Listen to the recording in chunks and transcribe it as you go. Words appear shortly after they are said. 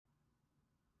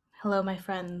Hello, my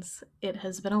friends. It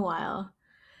has been a while.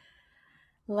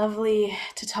 Lovely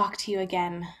to talk to you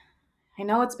again. I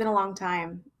know it's been a long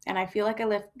time, and I feel like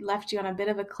I left you on a bit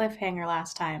of a cliffhanger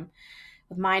last time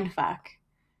with Mindfuck.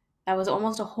 That was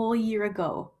almost a whole year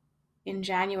ago in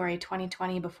January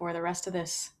 2020 before the rest of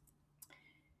this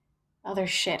other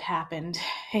shit happened.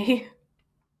 Hey?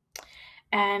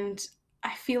 And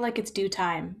I feel like it's due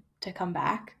time to come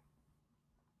back.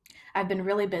 I've been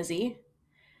really busy.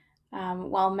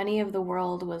 While many of the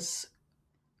world was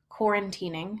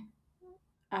quarantining,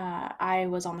 I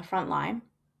was on the front line.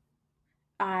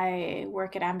 I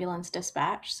work at ambulance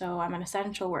dispatch, so I'm an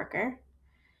essential worker.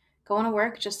 Going to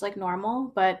work just like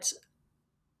normal, but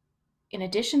in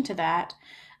addition to that,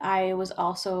 I was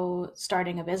also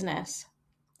starting a business.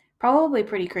 Probably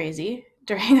pretty crazy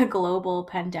during a global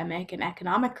pandemic and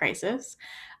economic crisis,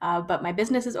 but my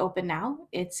business is open now.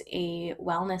 It's a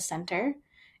wellness center.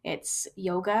 It's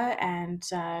yoga and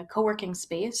co working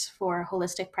space for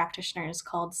holistic practitioners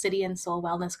called City and Soul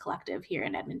Wellness Collective here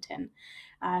in Edmonton.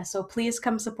 So please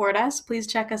come support us. Please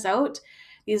check us out.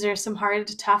 These are some hard,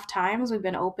 tough times. We've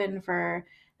been open for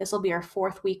this will be our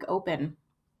fourth week open,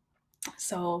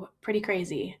 so pretty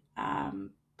crazy.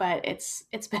 But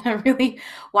it's been a really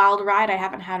wild ride. I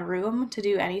haven't had room to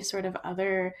do any sort of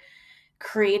other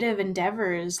creative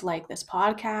endeavors like this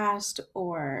podcast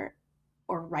or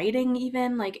writing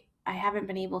even. Like I haven't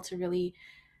been able to really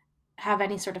have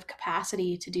any sort of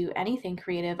capacity to do anything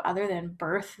creative other than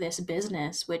birth this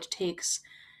business, which takes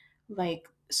like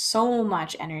so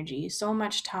much energy, so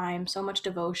much time, so much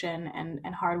devotion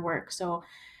and hard work. So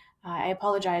I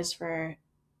apologize for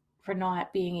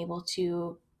not being able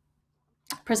to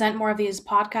present more of these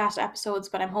podcast episodes,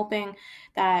 but I'm hoping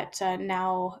that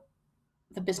now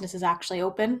the business is actually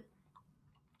open,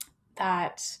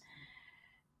 that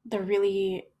the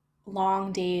really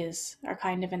long days are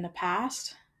kind of in the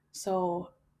past.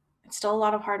 So it's still a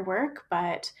lot of hard work,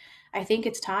 but I think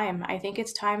it's time. I think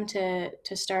it's time to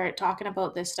start talking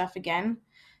about this stuff again,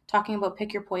 talking about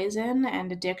pick your poison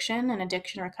and addiction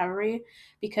recovery,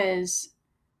 because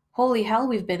holy hell,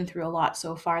 we've been through a lot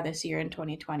so far this year in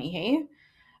 2020. Hey,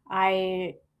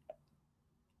 I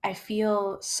I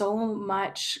feel so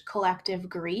much collective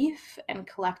grief and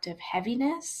collective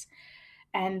heaviness,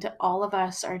 and all of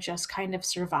us are just kind of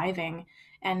surviving.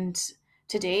 And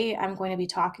today I'm going to be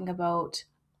talking about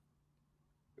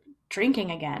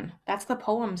drinking again. That's the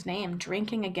poem's name,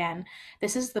 Drinking Again.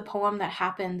 This is the poem that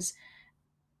happens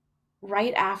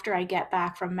right after I get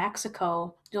back from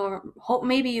Mexico. You'll hope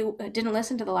maybe you didn't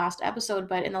listen to the last episode,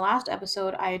 but in the last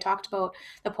episode I talked about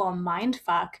the poem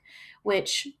Mindfuck,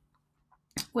 which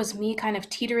was me kind of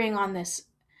teetering on this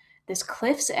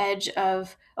cliff's edge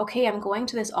of, okay, I'm going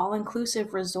to this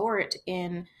all-inclusive resort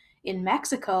in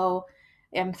Mexico.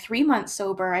 I'm 3 months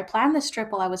sober. I planned this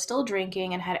trip while I was still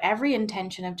drinking and had every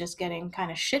intention of just getting kind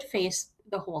of shit faced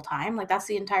the whole time. Like that's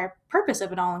the entire purpose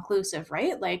of an all-inclusive,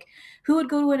 right? Like who would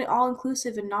go to an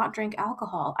all-inclusive and not drink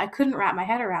alcohol? I couldn't wrap my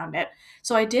head around it.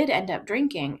 So I did end up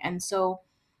drinking. And so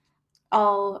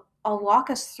I'll walk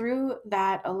us through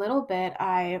that a little bit.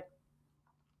 I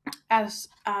as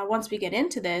once we get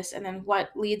into this, and then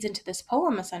what leads into this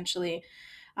poem essentially.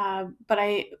 But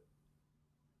I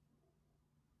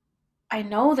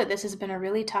know that this has been a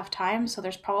really tough time, so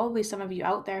there's probably some of you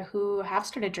out there who have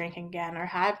started drinking again or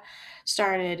have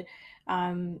started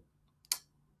um,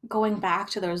 going back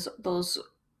to those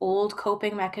old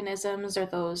coping mechanisms or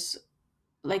those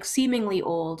like seemingly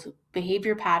old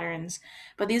behavior patterns.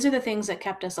 But these are the things that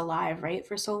kept us alive, right,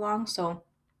 for so long. So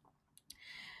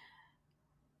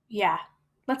yeah,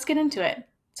 let's get into it.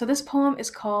 So this poem is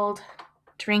called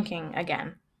Drinking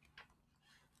Again.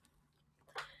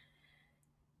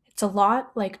 It's a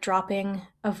lot like dropping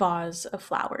a vase of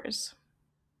flowers,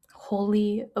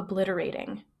 wholly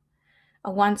obliterating. A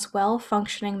once well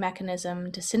functioning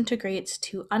mechanism disintegrates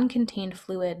to uncontained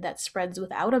fluid that spreads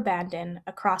without abandon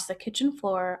across the kitchen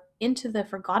floor into the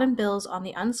forgotten bills on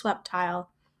the unswept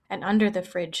tile and under the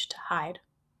fridge to hide.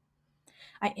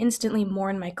 I instantly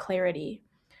mourn my clarity.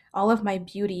 All of my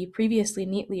beauty, previously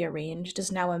neatly arranged, is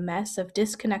now a mess of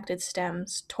disconnected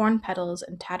stems, torn petals,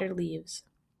 and tattered leaves.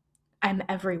 I'm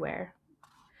everywhere.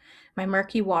 My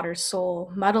murky water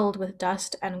soul, muddled with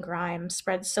dust and grime,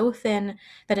 spreads so thin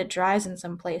that it dries in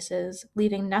some places,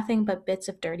 leaving nothing but bits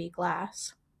of dirty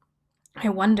glass. I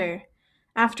wonder,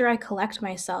 after I collect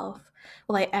myself,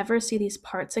 will I ever see these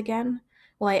parts again?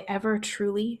 Will I ever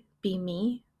truly be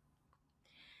me?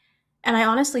 And I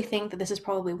honestly think that this is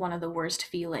probably one of the worst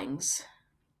feelings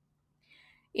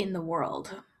in the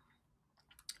world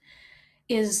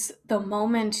is the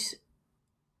moment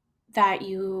that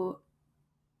you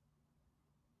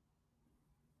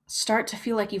start to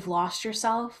feel like you've lost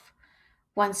yourself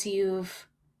once you've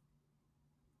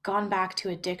gone back to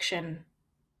addiction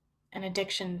and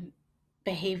addiction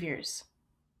behaviors.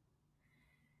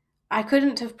 I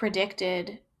couldn't have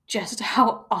predicted just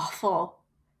how awful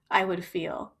I would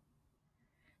feel.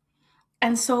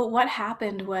 And so what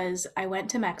happened was I went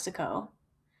to Mexico,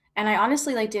 and I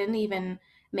honestly like didn't even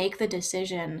make the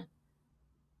decision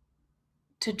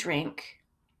to drink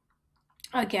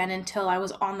again until I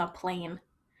was on the plane,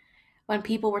 when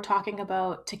people were talking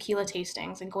about tequila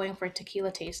tastings and going for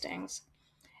tequila tastings.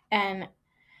 And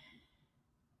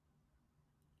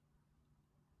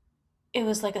it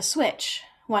was like a switch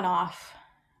went off.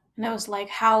 And it was like,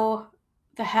 how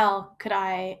the hell could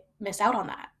I miss out on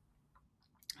that?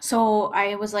 So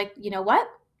I was like, you know what?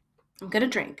 I'm going to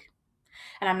drink.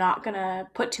 And I'm not going to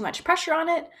put too much pressure on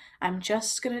it. I'm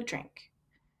just going to drink.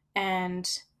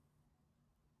 And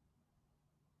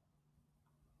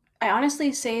I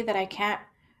honestly say that I can't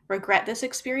regret this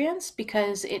experience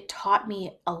because it taught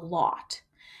me a lot.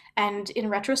 And in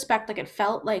retrospect, like it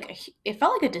felt like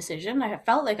a decision. I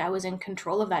felt like I was in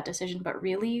control of that decision, but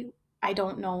really, I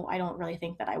don't know. I don't really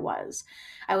think that I was.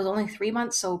 I was only 3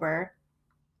 months sober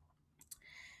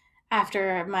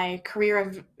after my career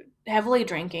of heavily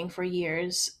drinking for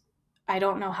years. I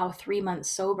don't know how 3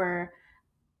 months sober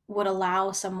would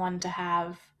allow someone to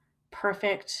have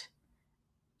perfect,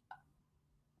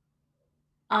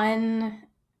 un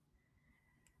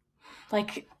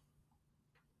like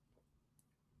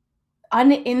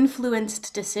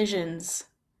uninfluenced decisions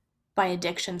by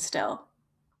addiction still.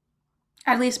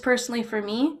 At least personally for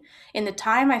me, in the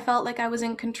time I felt like I was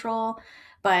in control,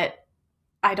 but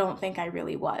I don't think I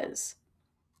really was.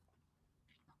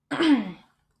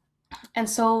 And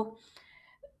so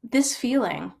this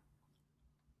feeling,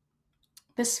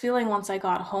 this feeling once I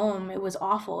got home, it was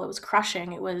awful. It was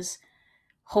crushing. It was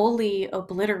wholly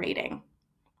obliterating.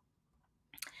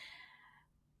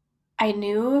 I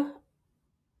knew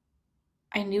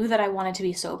I knew that I wanted to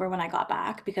be sober when I got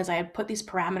back because I had put these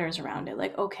parameters around it.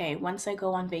 Like, okay, once I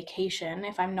go on vacation,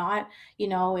 if I'm not, in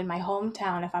my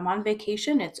hometown, if I'm on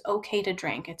vacation, it's okay to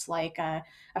drink. It's like a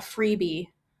freebie,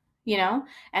 you know?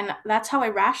 And that's how I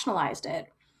rationalized it.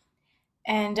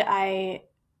 And I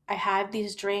had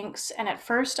these drinks, and at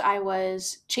first I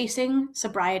was chasing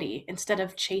sobriety instead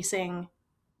of chasing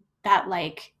that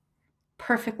like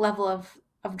perfect level of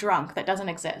drunk that doesn't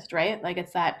exist, right? Like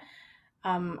it's that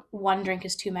one drink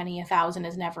is too many, 1,000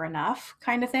 is never enough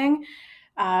kind of thing.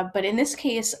 But in this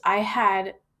case, I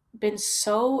had been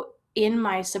so in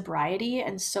my sobriety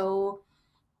and so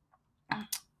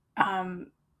um,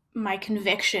 my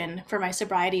conviction for my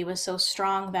sobriety was so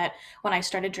strong that when I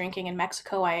started drinking in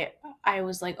Mexico, I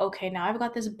was like, okay, now I've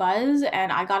got this buzz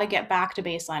and I got to get back to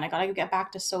baseline. I got to get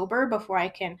back to sober before I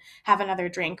can have another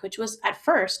drink, which was at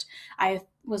first I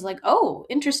was like, oh,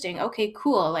 interesting. Okay,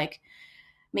 cool. Like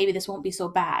maybe this won't be so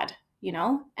bad, you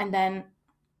know? And then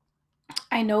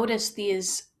I noticed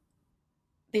these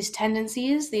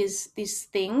tendencies, these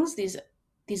things,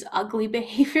 these ugly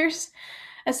behaviors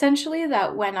essentially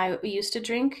that when I used to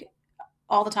drink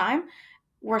all the time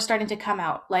were starting to come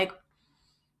out. Like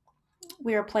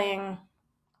we were playing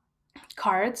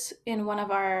cards in one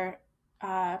of our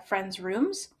friends'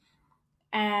 rooms,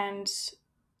 and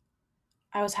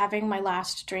I was having my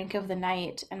last drink of the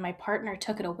night, and my partner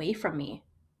took it away from me.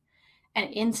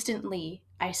 And instantly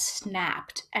I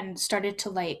snapped and started to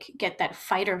like get that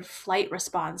fight or flight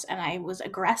response. And I was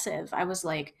aggressive. I was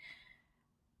like,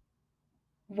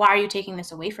 why are you taking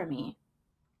this away from me?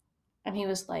 And he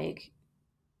was like,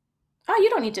 oh, you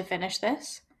don't need to finish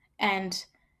this. And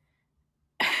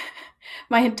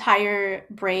my entire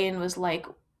brain was like,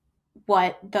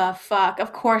 what the fuck?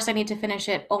 Of course I need to finish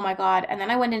it. Oh my God. And then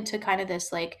I went into kind of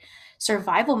this like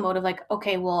survival mode of like,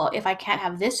 okay, well, if I can't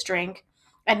have this drink,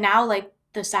 and now like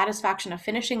the satisfaction of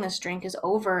finishing this drink is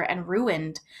over and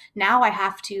ruined. Now I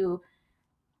have to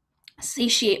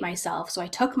satiate myself. So I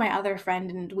took my other friend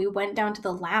and we went down to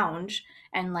the lounge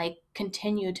and like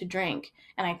continued to drink.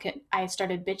 And I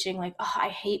started bitching like, oh, I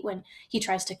hate when he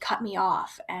tries to cut me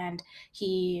off and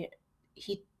he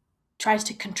tries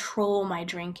to control my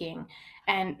drinking.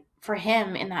 And for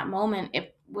him in that moment,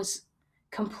 it was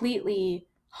completely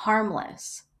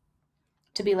harmless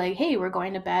to be like, hey, we're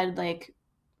going to bed. Like,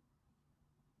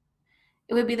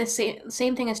 it would be the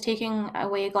same thing as taking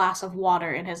away a glass of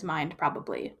water in his mind,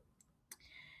 probably.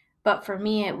 But for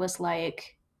me, it was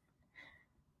like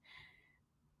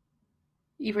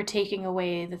you were taking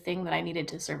away the thing that I needed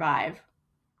to survive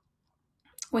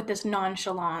with this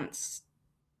nonchalance.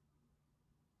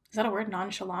 Is that a word?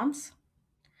 Nonchalance?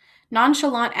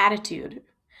 Nonchalant attitude.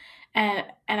 And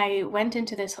I went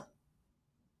into this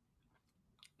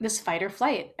this fight or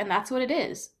flight, and that's what it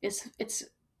is. It's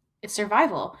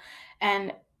survival.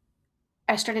 And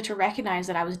I started to recognize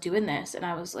that I was doing this, and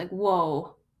I was like,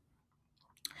 whoa,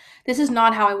 this is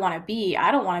not how I want to be.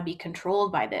 I don't want to be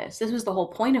controlled by this. This was the whole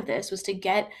point of this, was to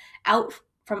get out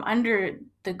from under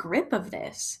the grip of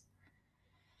this.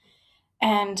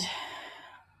 And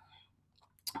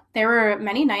there were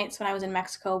many nights when I was in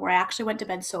Mexico where I actually went to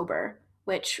bed sober,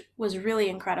 which was really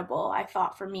incredible, I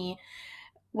thought, for me,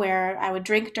 where I would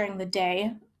drink during the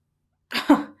day.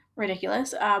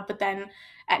 Ridiculous. But then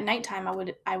at nighttime,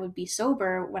 I would be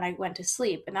sober when I went to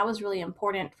sleep, and that was really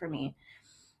important for me.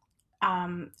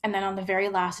 And then on the very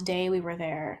last day we were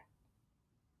there,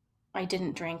 I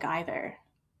didn't drink either,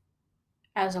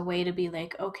 as a way to be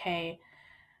like, okay,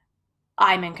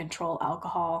 I'm in control,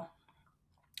 alcohol.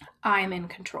 I'm in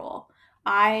control.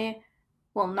 I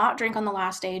will not drink on the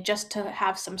last day just to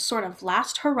have some sort of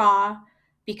last hurrah,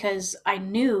 because I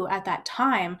knew at that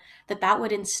time that that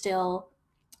would instill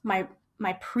my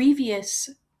my previous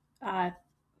uh,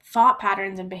 thought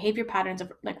patterns and behavior patterns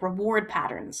of like reward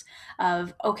patterns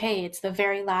of, okay, it's the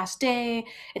very last day,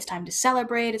 it's time to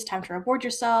celebrate, it's time to reward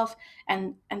yourself,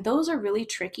 and those are really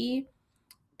tricky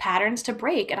patterns to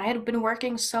break, and I had been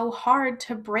working so hard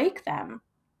to break them.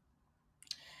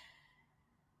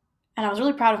 And I was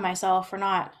really proud of myself for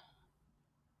not,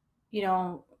 you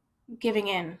know, giving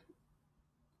in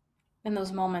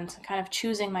those moments, and kind of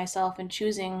choosing myself and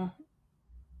choosing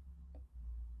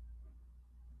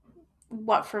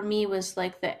what for me was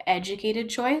like the educated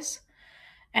choice.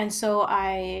 And so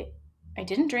I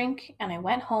didn't drink, and I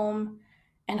went home,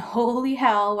 and holy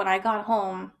hell, when I got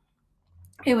home,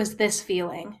 it was this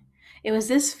feeling. It was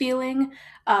this feeling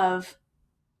of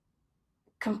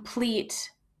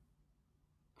complete,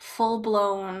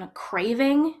 full-blown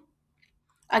craving.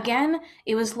 Again,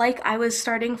 it was like I was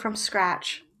starting from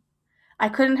scratch. I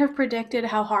couldn't have predicted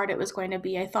how hard it was going to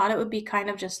be. I thought it would be kind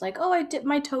of just like, oh, I dipped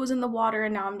my toes in the water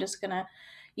and now I'm just gonna,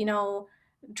 you know,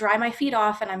 dry my feet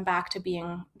off and I'm back to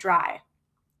being dry.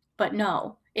 But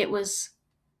no, it was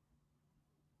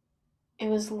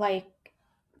like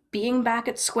being back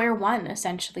at square one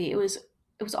essentially. It was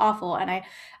awful, and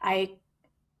I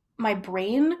my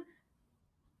brain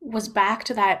was back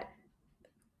to that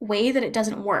way that it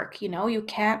doesn't work, you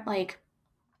can't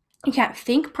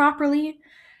think properly.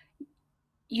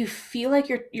 You feel like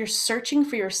you're searching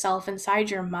for yourself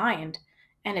inside your mind,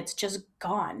 and it's just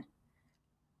gone.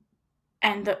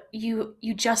 And you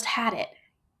just had it.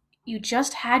 You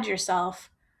just had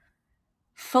yourself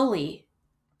fully,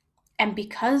 and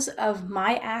because of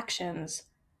my actions,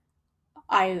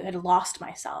 I had lost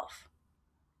myself.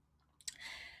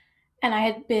 And I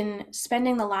had been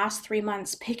spending the last 3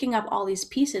 months picking up all these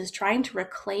pieces, trying to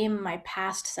reclaim my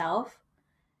past self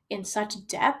in such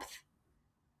depth,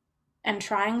 and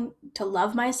trying to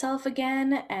love myself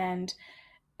again, and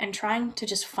trying to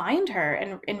just find her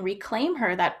and reclaim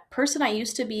her, that person I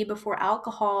used to be before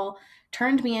alcohol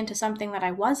turned me into something that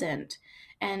I wasn't.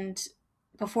 And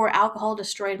before alcohol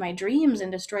destroyed my dreams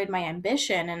and destroyed my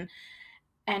ambition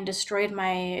and destroyed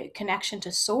my connection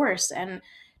to source, and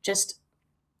just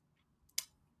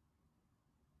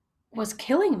was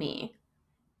killing me.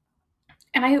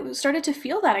 And I started to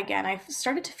feel that again. I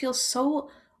started to feel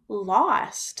so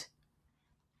lost.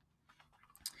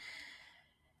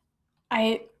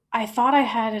 I thought I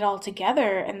had it all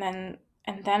together, and then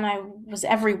I was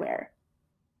everywhere,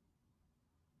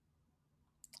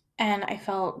 and I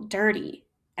felt dirty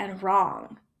and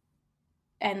wrong,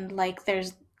 and like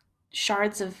there's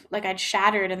shards of, like, I'd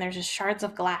shattered and there's just shards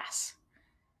of glass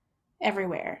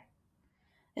everywhere.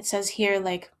 It says here,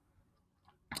 like,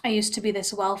 I used to be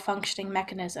this well functioning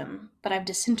mechanism, but I've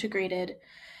disintegrated,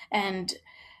 and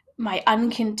my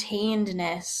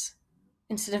uncontainedness,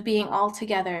 instead of being all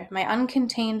together, my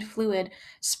uncontained fluid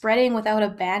spreading without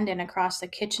abandon across the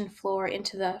kitchen floor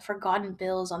into the forgotten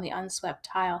bills on the unswept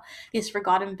tile. These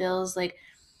forgotten bills, like,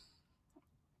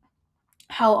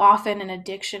 how often an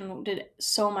addiction did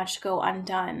so much go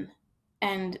undone,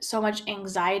 and so much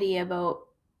anxiety about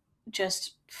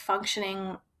just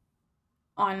functioning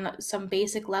on some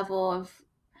basic level of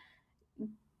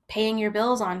paying your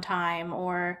bills on time,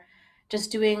 or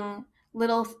just doing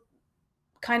little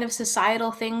kind of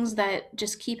societal things that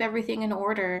just keep everything in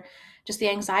order. Just the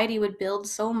anxiety would build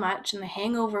so much, and the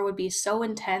hangover would be so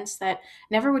intense that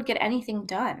never would get anything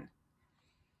done.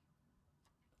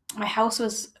 My house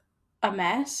was a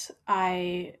mess.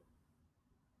 I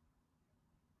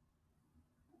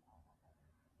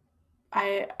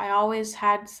always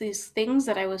had these things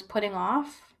that I was putting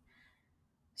off,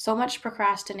 so much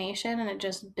procrastination, and it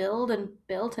just built and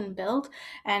built and built.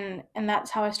 And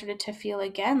that's how I started to feel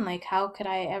again, like, how could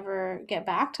I ever get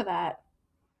back to that?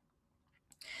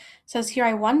 It says here,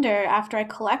 I wonder, after I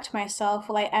collect myself,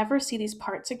 will I ever see these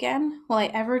parts again? Will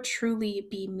I ever truly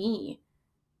be me?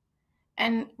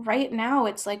 And right now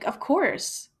it's like, of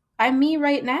course, I'm me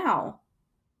right now.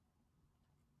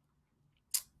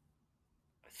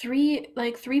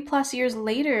 3+ years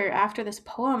later after this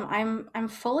poem, I'm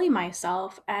fully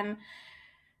myself. And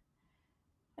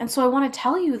so I want to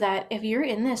tell you that if you're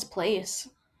in this place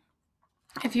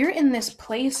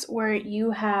where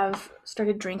you have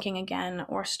started drinking again,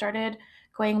 or started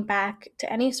going back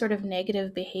to any sort of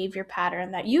negative behavior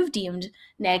pattern that you've deemed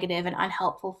negative and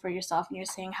unhelpful for yourself, and you're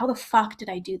saying, how the fuck did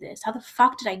I do this? How the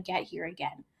fuck did I get here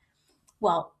again?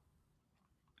 Well,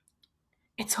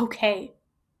 it's okay.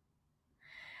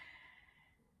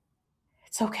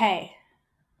 It's okay.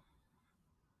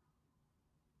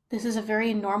 This is a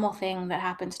very normal thing that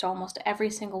happens to almost every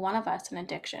single one of us in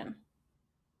addiction.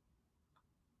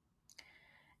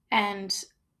 And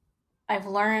I've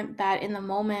learned that in the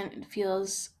moment it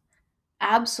feels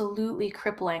absolutely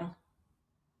crippling.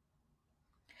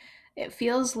 It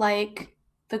feels like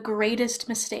the greatest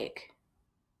mistake.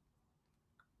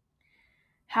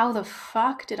 How the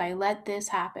fuck did I let this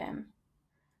happen?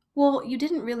 Well, you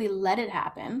didn't really let it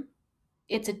happen.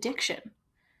 It's addiction.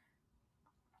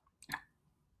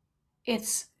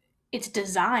 It's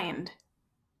designed.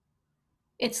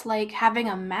 It's like having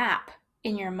a map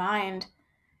in your mind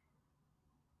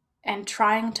and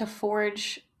trying to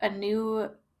forge a new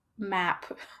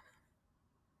map.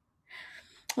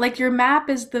 Like, your map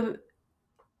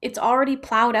it's already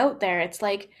plowed out there. It's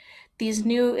like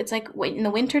it's like in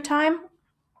the wintertime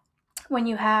when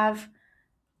you have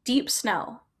deep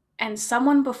snow and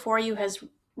someone before you has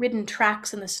ridden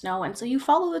tracks in the snow, and so you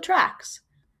follow the tracks.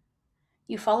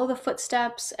 You follow the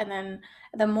footsteps, and then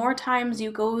the more times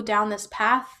you go down this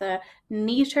path, the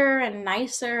neater and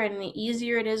nicer and the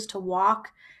easier it is to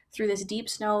walk through this deep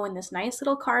snow in this nice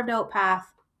little carved out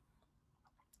path.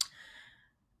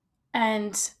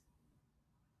 And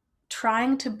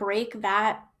trying to break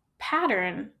that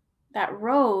pattern, that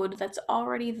road that's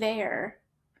already there,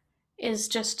 is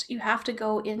just, you have to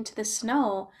go into the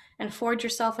snow and forge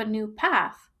yourself a new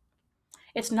path.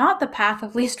 It's not the path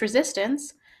of least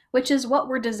resistance, which is what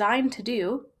we're designed to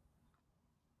do.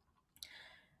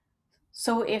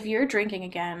 So if you're drinking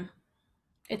again,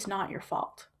 it's not your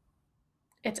fault.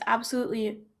 It's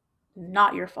absolutely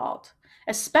not your fault,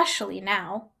 especially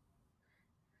now.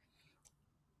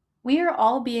 We are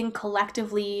all being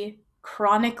collectively,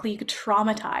 chronically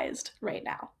traumatized right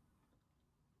now.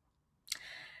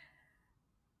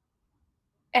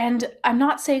 And I'm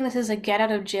not saying this is a get out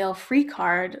of jail free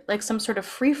card, like some sort of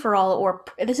free for all, or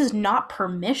this is not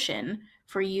permission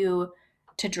for you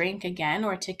to drink again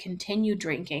or to continue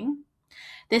drinking.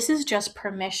 This is just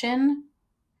permission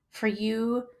for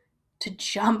you to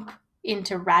jump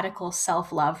into radical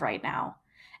self love right now.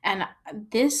 And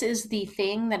this is the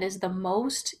thing that is the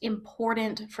most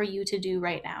important for you to do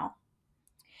right now.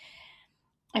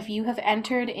 If you have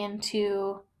entered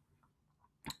into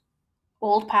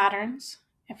old patterns,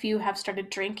 if you have started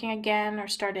drinking again or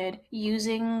started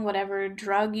using whatever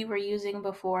drug you were using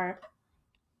before,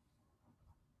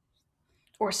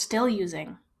 or still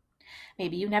using,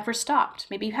 maybe you never stopped,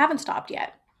 maybe you haven't stopped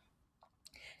yet.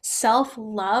 Self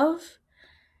love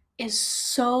is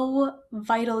so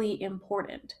vitally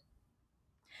important.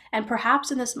 And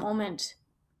perhaps in this moment,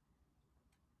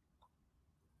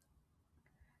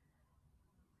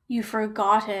 you've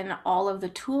forgotten all of the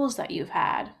tools that you've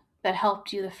had that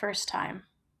helped you the first time.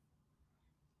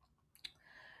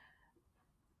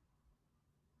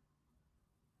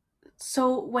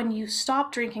 So when you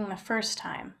stop drinking the first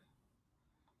time,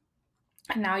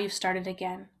 and now you've started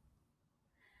again,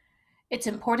 it's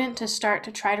important to start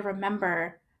to try to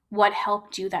remember what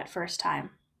helped you that first time.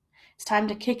 It's time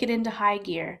to kick it into high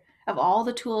gear of all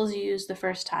the tools you used the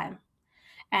first time.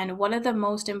 And one of the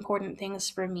most important things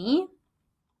for me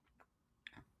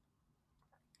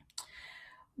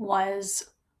was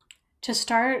to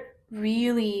start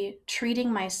really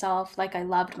treating myself like I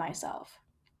loved myself.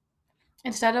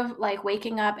 Instead of like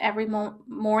waking up every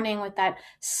morning with that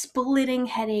splitting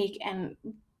headache and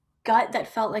gut that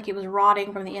felt like it was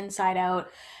rotting from the inside out,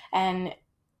 and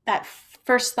that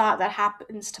first thought that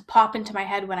happens to pop into my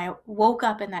head when I woke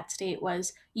up in that state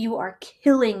was, you are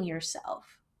killing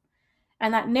yourself.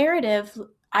 And that narrative,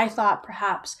 I thought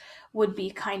perhaps would be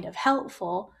kind of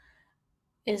helpful,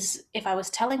 is if I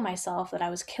was telling myself that I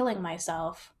was killing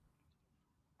myself,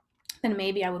 then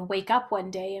maybe I would wake up one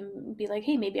day and be like,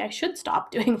 hey, maybe I should stop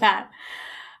doing that.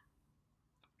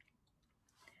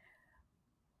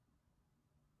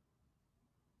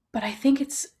 But I think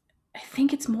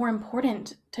it's more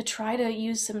important to try to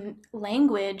use some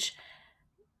language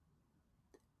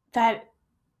that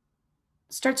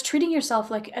starts treating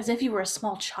yourself like as if you were a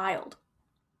small child.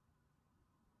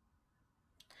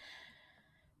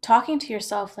 Talking to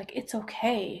yourself like it's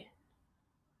okay.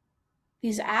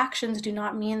 These actions do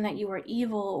not mean that you are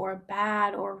evil or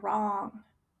bad or wrong.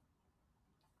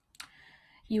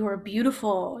 You are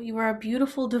beautiful. You are a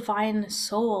beautiful divine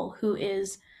soul who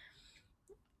is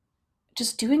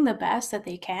just doing the best that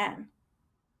they can.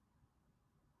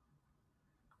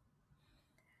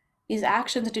 These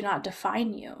actions do not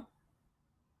define you.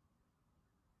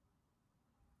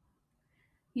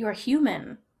 You are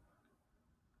human.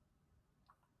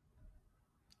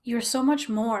 You are so much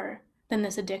more than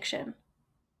this addiction.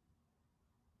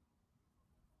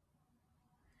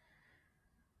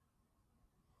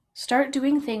 Start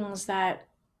doing things that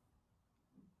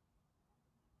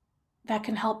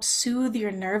can help soothe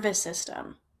your nervous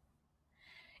system.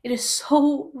 It is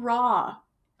so raw.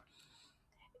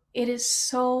 It is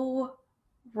so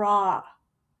raw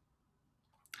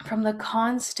from the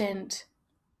constant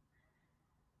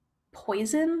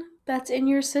poison that's in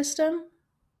your system,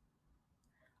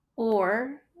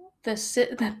 or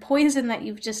the poison that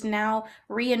you've just now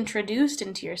reintroduced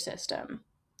into your system.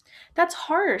 That's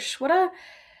harsh. What a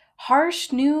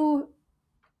harsh new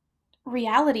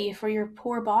reality for your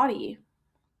poor body.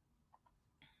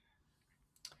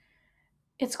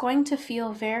 It's going to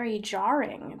feel very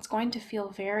jarring. It's going to feel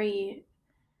very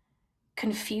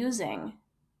confusing.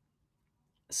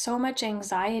 So much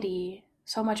anxiety,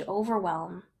 so much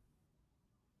overwhelm.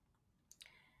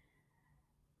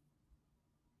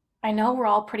 I know we're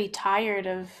all pretty tired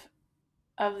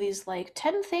of these like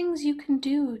 10 things you can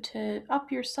do to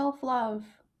up your self-love,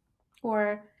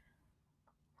 or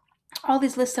all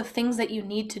these lists of things that you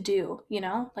need to do,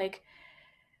 Like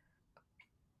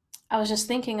I was just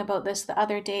thinking about this the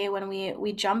other day when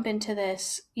we jump into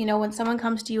this, when someone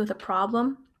comes to you with a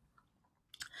problem,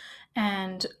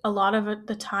 and a lot of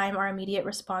the time our immediate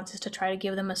response is to try to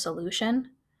give them a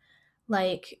solution.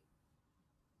 Like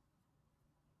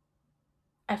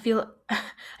I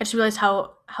just realized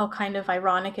how kind of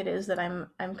ironic it is that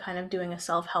I'm kind of doing a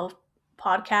self-help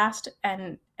podcast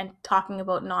and talking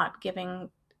about not giving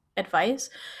advice.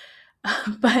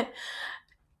 But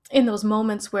in those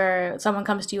moments where someone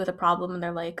comes to you with a problem and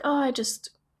they're like, "Oh, I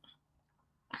just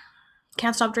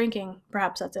can't stop drinking."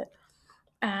 Perhaps that's it.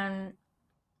 And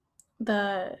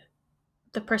the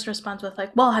the person responds with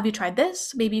like, "Well, have you tried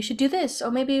this? Maybe you should do this,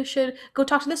 or maybe you should go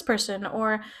talk to this person,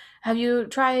 or have you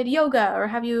tried yoga, or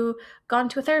have you gone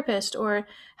to a therapist, or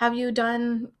have you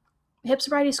done hip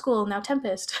sobriety school, now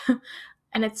Tempest?"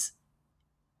 and it's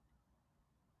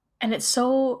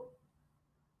so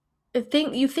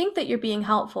you think that you're being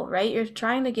helpful, right? You're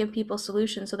trying to give people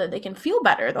solutions so that they can feel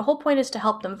better. The whole point is to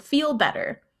help them feel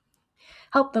better,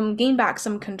 help them gain back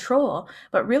some control.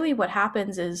 But really what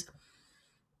happens is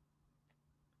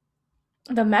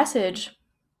the message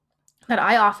that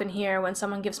I often hear when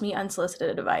someone gives me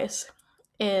unsolicited advice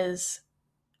is,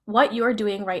 what you're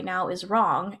doing right now is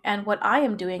wrong and what I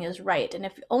am doing is right. And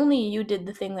if only you did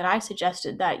the thing that I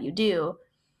suggested that you do,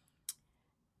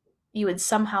 you would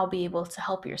somehow be able to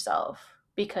help yourself,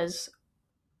 because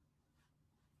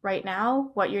right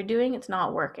now what you're doing, it's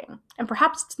not working. And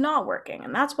perhaps it's not working,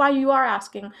 and that's why you are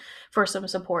asking for some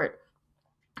support,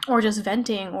 or just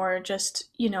venting, or just,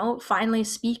 finally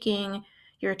speaking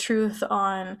your truth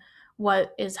on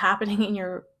what is happening in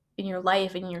your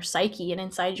life, in your psyche, and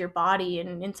inside your body,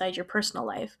 and inside your personal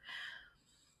life.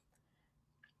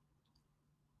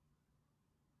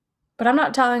 But I'm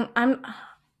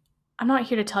not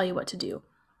here to tell you what to do.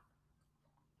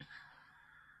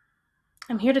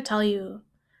 I'm here to tell you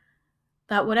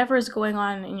that whatever is going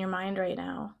on in your mind right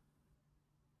now,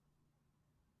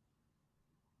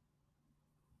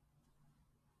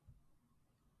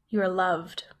 you are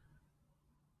loved.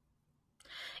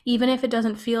 Even if it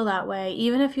doesn't feel that way,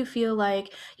 even if you feel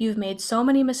like you've made so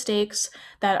many mistakes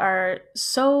that are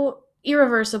so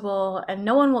irreversible and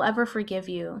no one will ever forgive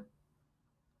you,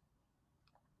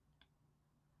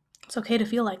 it's okay to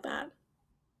feel like that.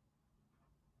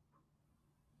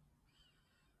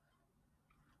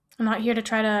 I'm not here to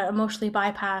try to emotionally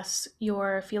bypass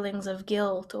your feelings of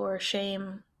guilt or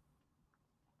shame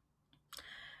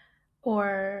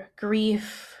or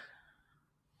grief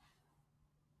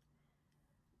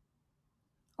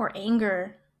or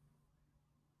anger.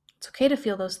 It's okay to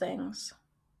feel those things.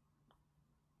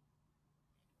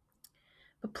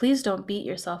 But please don't beat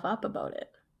yourself up about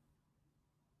it.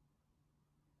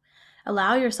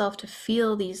 Allow yourself to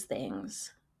feel these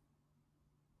things.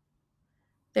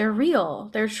 They're real,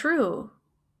 they're true.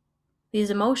 These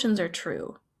emotions are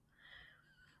true.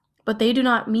 But they do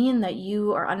not mean that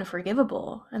you are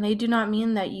unforgivable, and they do not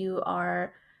mean that you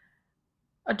are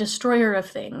a destroyer of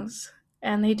things,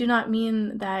 and they do not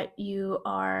mean that you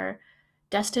are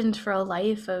destined for a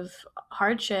life of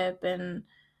hardship and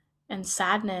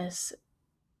sadness.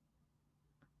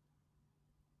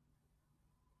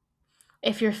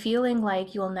 If you're feeling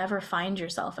like you'll never find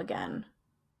yourself again,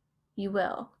 you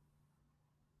will.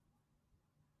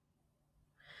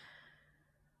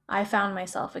 I found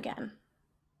myself again.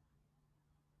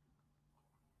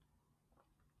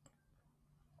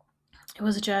 It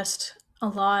was just a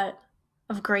lot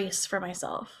of grace for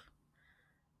myself,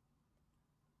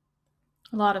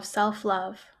 a lot of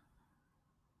self-love.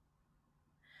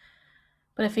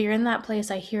 But if you're in that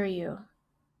place, I hear you.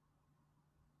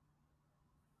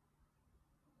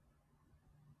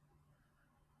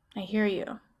 I hear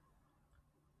you.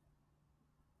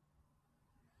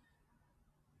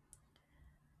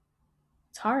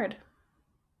 It's hard.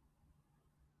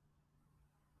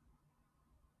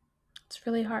 It's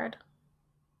really hard.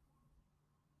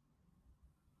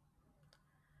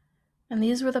 And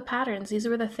these were the patterns, these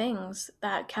were the things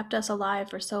that kept us alive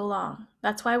for so long.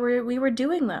 That's why we were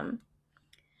doing them.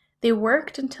 They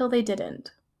worked until they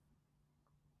didn't.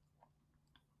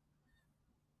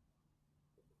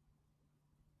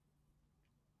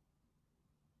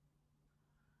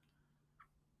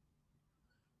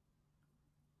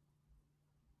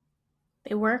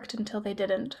 They worked until they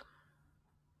didn't.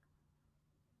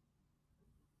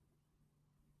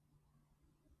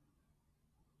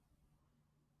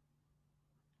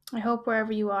 I hope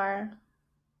wherever you are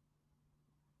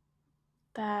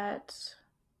that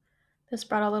this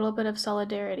brought a little bit of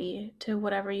solidarity to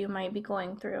whatever you might be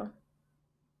going through.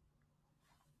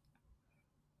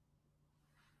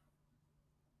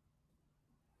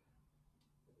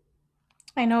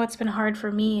 I know it's been hard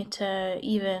for me to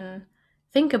even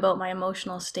think about my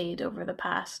emotional state over the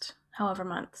past however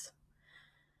months.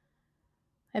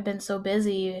 I've been so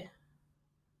busy,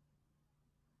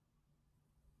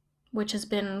 which has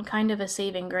been kind of a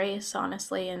saving grace,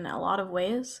 honestly, in a lot of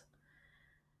ways,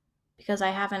 because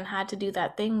I haven't had to do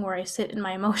that thing where I sit in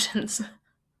my emotions.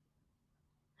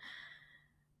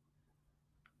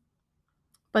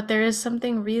 But there is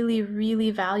something really,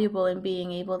 really valuable in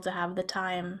being able to have the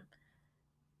time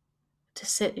to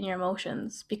sit in your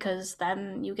emotions, because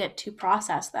then you get to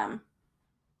process them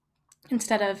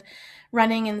instead of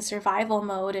running in survival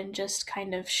mode and just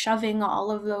kind of shoving all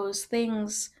of those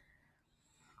things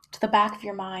to the back of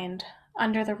your mind,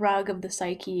 under the rug of the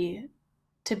psyche,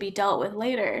 to be dealt with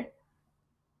later.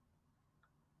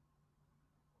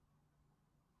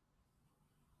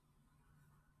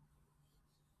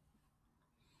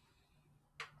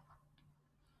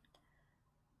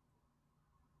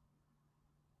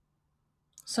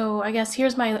 So I guess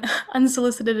here's my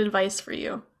unsolicited advice for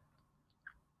you.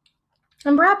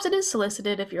 And perhaps it is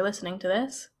solicited if you're listening to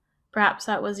this. Perhaps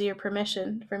that was your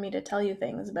permission for me to tell you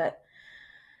things, but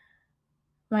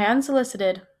my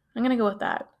unsolicited, I'm going to go with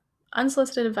that.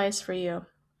 Unsolicited advice for you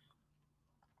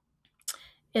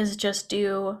is just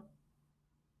do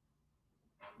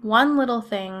one little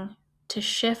thing to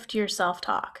shift your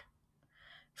self-talk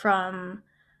from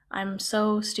I'm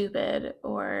so stupid,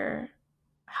 or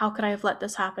how could I have let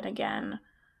this happen again?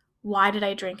 Why did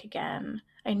I drink again?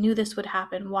 I knew this would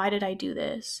happen. Why did I do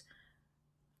this?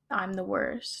 I'm the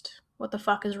worst. What the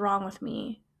fuck is wrong with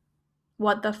me?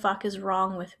 What the fuck is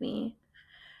wrong with me?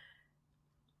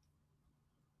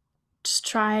 Just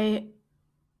try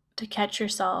to catch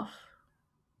yourself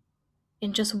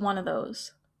in just one of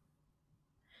those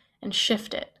and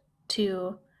shift it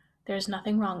to there's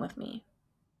nothing wrong with me.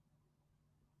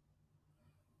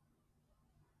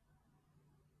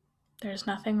 There's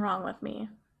nothing wrong with me.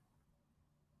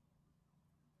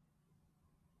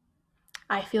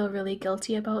 I feel really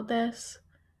guilty about this.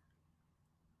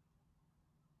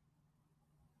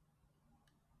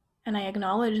 And I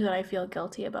acknowledge that I feel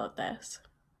guilty about this.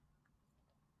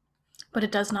 But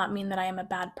it does not mean that I am a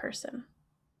bad person.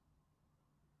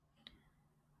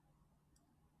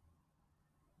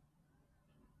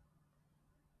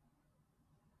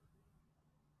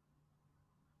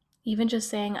 Even just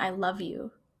saying I love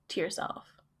you to yourself.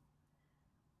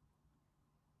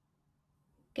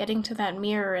 Getting to that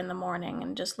mirror in the morning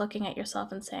and just looking at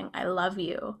yourself and saying I love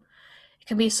you. It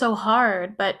can be so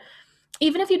hard, but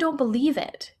even if you don't believe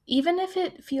it, even if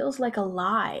it feels like a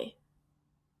lie,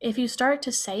 if you start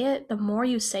to say it, the more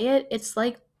you say it, it's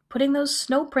like putting those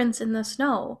snow prints in the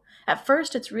snow. At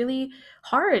first, it's really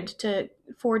hard to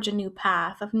forge a new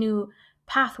path, a new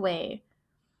pathway.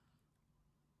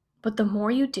 But the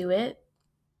more you do it,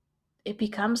 it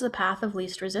becomes the path of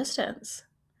least resistance.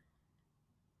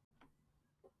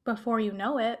 Before you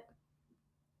know it,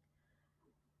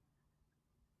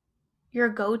 your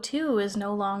go-to is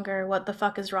no longer what the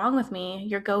fuck is wrong with me.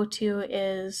 Your go-to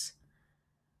is,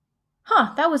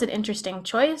 that was an interesting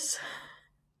choice.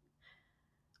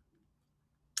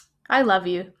 I love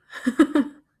you.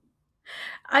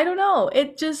 I don't know.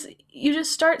 You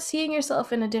just start seeing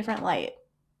yourself in a different light.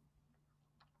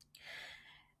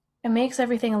 It makes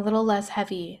everything a little less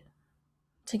heavy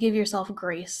to give yourself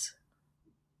grace.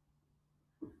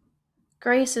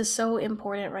 Grace is so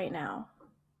important right now.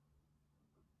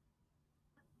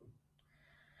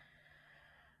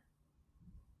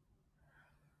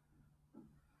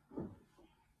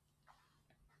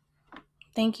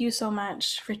 Thank you so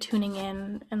much for tuning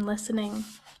in and listening.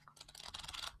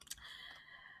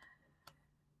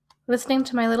 Listening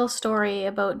to my little story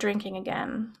about drinking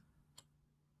again.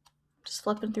 Just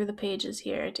flipping through the pages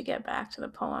here to get back to the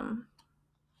poem.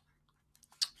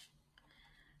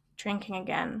 Drinking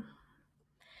again.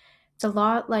 It's a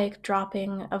lot like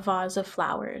dropping a vase of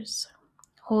flowers,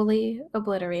 wholly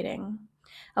obliterating.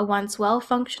 A once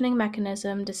well-functioning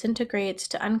mechanism disintegrates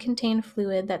to uncontained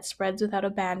fluid that spreads without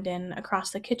abandon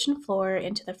across the kitchen floor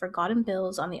into the forgotten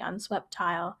bills on the unswept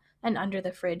tile and under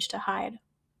the fridge to hide.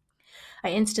 I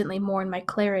instantly mourn my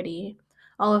clarity.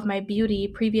 All of my beauty,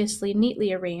 previously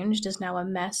neatly arranged, is now a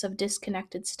mess of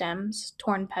disconnected stems,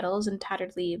 torn petals, and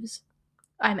tattered leaves.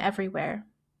 I'm everywhere.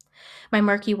 My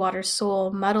murky water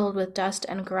soul, muddled with dust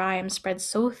and grime, spreads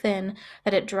so thin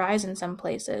that it dries in some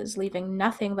places, leaving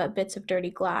nothing but bits of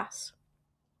dirty glass.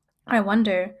 I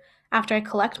wonder, after I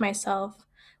collect myself,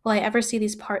 will I ever see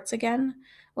these parts again?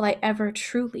 Will I ever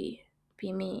truly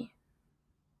be me?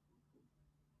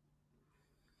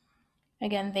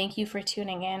 Again, thank you for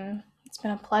tuning in. It's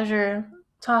been a pleasure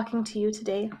talking to you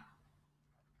today.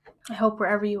 I hope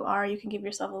wherever you are, you can give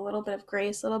yourself a little bit of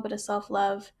grace, a little bit of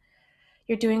self-love.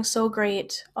 You're doing so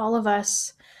great. All of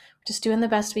us, just doing the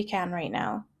best we can right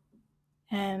now.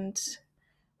 And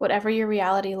whatever your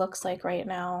reality looks like right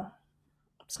now,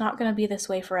 it's not going to be this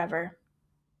way forever.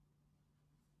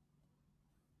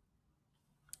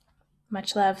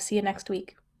 Much love. See you next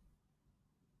week.